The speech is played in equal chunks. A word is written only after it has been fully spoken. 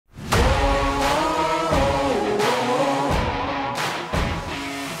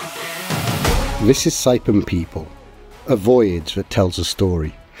This is Saipem People, a voyage that tells a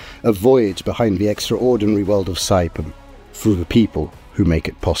story, a voyage behind the extraordinary world of Saipem, through the people who make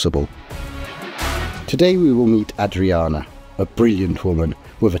it possible. Today we will meet Adriana, a brilliant woman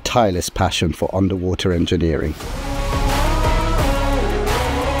with a tireless passion for underwater engineering.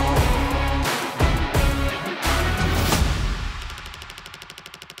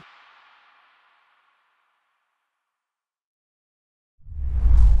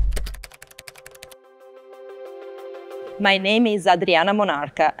 My name is Adriana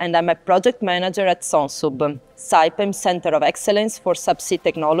Monarcha and I'm a project manager at Sonsub, Saipem Center of Excellence for Subsea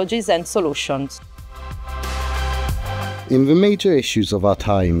Technologies and Solutions. In the major issues of our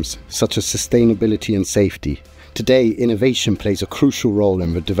times, such as sustainability and safety, today innovation plays a crucial role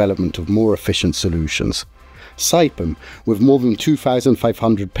in the development of more efficient solutions. Saipem, with more than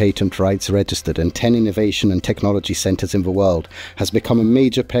 2,500 patent rights registered and 10 innovation and technology centers in the world, has become a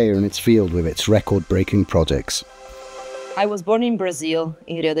major player in its field with its record-breaking projects. I was born in Brazil,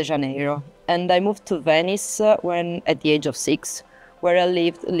 in Rio de Janeiro, and I moved to Venice at the age of 6, where I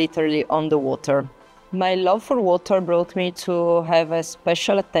lived literally on the water. My love for water brought me to have a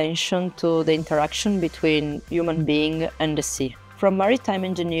special attention to the interaction between human being and the sea. From maritime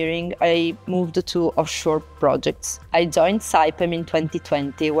engineering, I moved to offshore projects. I joined Saipem in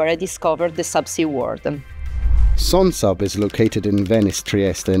 2020, where I discovered the subsea world. Sonsub is located in Venice,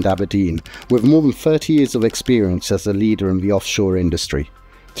 Trieste and Aberdeen, with more than 30 years of experience as a leader in the offshore industry.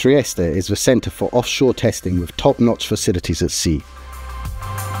 Trieste is the centre for offshore testing with top-notch facilities at sea.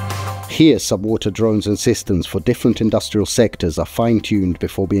 Here, subwater drones and systems for different industrial sectors are fine-tuned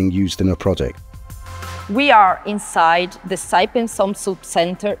before being used in a project. We are inside the Saipem Sonsub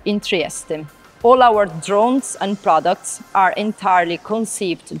Center in Trieste. All our drones and products are entirely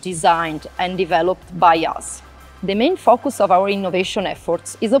conceived, designed and developed by us. The main focus of our innovation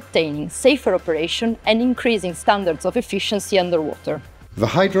efforts is obtaining safer operation and increasing standards of efficiency underwater. The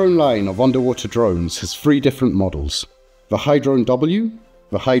Hydrone line of underwater drones has 3 different models: the Hydrone-W,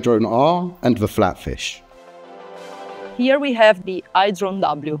 the Hydrone-R and the FlatFish. Here we have the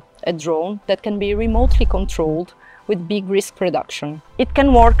Hydrone-W, a drone that can be remotely controlled with big risk reduction. It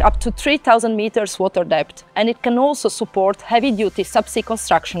can work up to 3,000 meters water depth, and it can also support heavy-duty subsea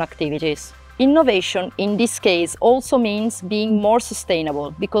construction activities. Innovation in this case also means being more sustainable,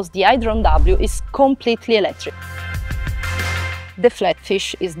 because the Hydrone-W is completely electric. The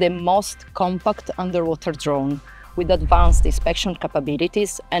FlatFish is the most compact underwater drone, with advanced inspection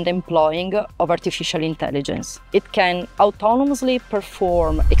capabilities and employing of artificial intelligence. It can autonomously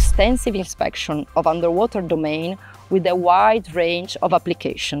perform extensive inspection of underwater domain with a wide range of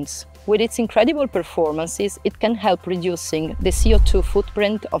applications. With its incredible performances, it can help reducing the CO2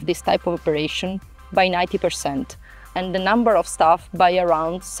 footprint of this type of operation by 90% and the number of staff by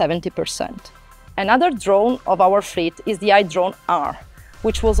around 70%. Another drone of our fleet is the Hydrone-R,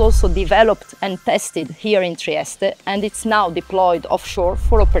 which was also developed and tested here in Trieste, and it's now deployed offshore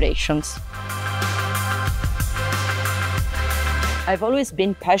for operations. I've always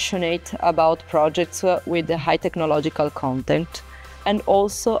been passionate about projects with a high technological content and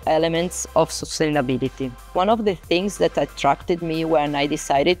also elements of sustainability. One of the things that attracted me when I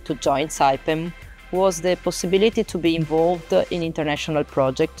decided to join Saipem was the possibility to be involved in international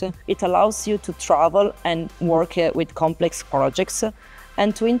projects. It allows you to travel and work with complex projects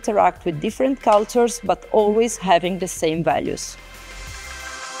and to interact with different cultures, but always having the same values.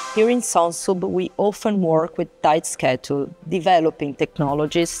 Here in Sonsub, we often work with tight schedule, developing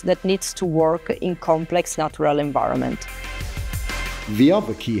technologies that needs to work in complex natural environment. The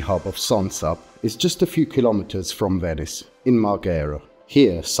other key hub of Sonsub is just a few kilometers from Venice, in Marghera.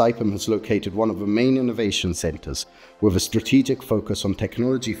 Here, Saipem has located one of the main innovation centers, with a strategic focus on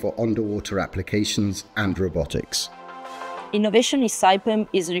technology for underwater applications and robotics. Innovation in Saipem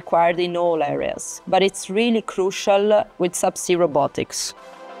is required in all areas, but it's really crucial with subsea robotics.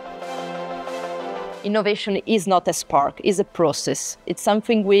 Innovation is not a spark, it's a process. It's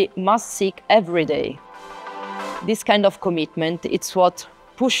something we must seek every day. This kind of commitment, it's what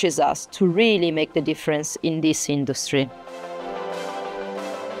pushes us to really make the difference in this industry.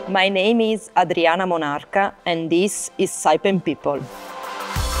 My name is Adriana Monarcha, and this is Saipem People.